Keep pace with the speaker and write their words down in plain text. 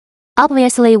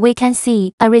Obviously we can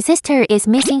see a resistor is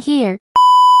missing here.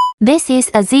 This is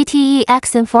a ZTE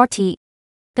Axon 40.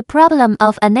 The problem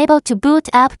of unable to boot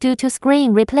up due to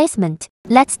screen replacement.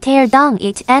 Let's tear down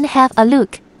it and have a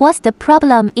look. What's the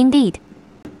problem indeed?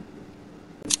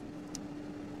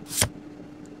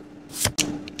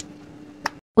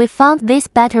 We found this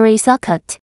battery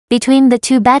socket. Between the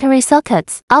two battery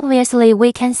sockets, obviously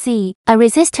we can see a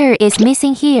resistor is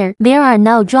missing here. There are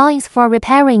no drawings for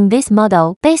repairing this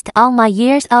model. Based on my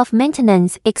years of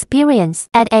maintenance experience,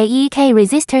 add a EK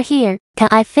resistor here. Can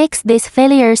I fix this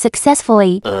failure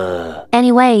successfully?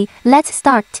 Anyway, let's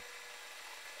start.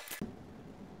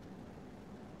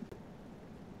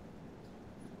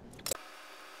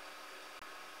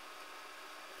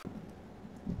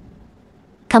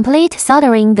 Complete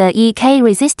soldering the EK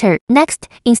resistor. Next,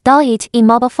 install it in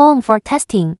mobile phone for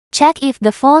testing. Check if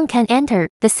the phone can enter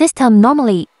the system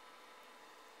normally.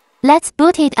 Let's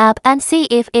boot it up and see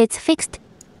if it's fixed.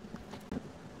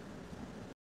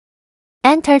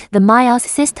 Entered the BIOS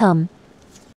system.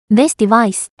 This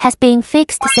device has been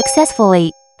fixed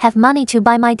successfully. Have money to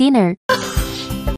buy my dinner.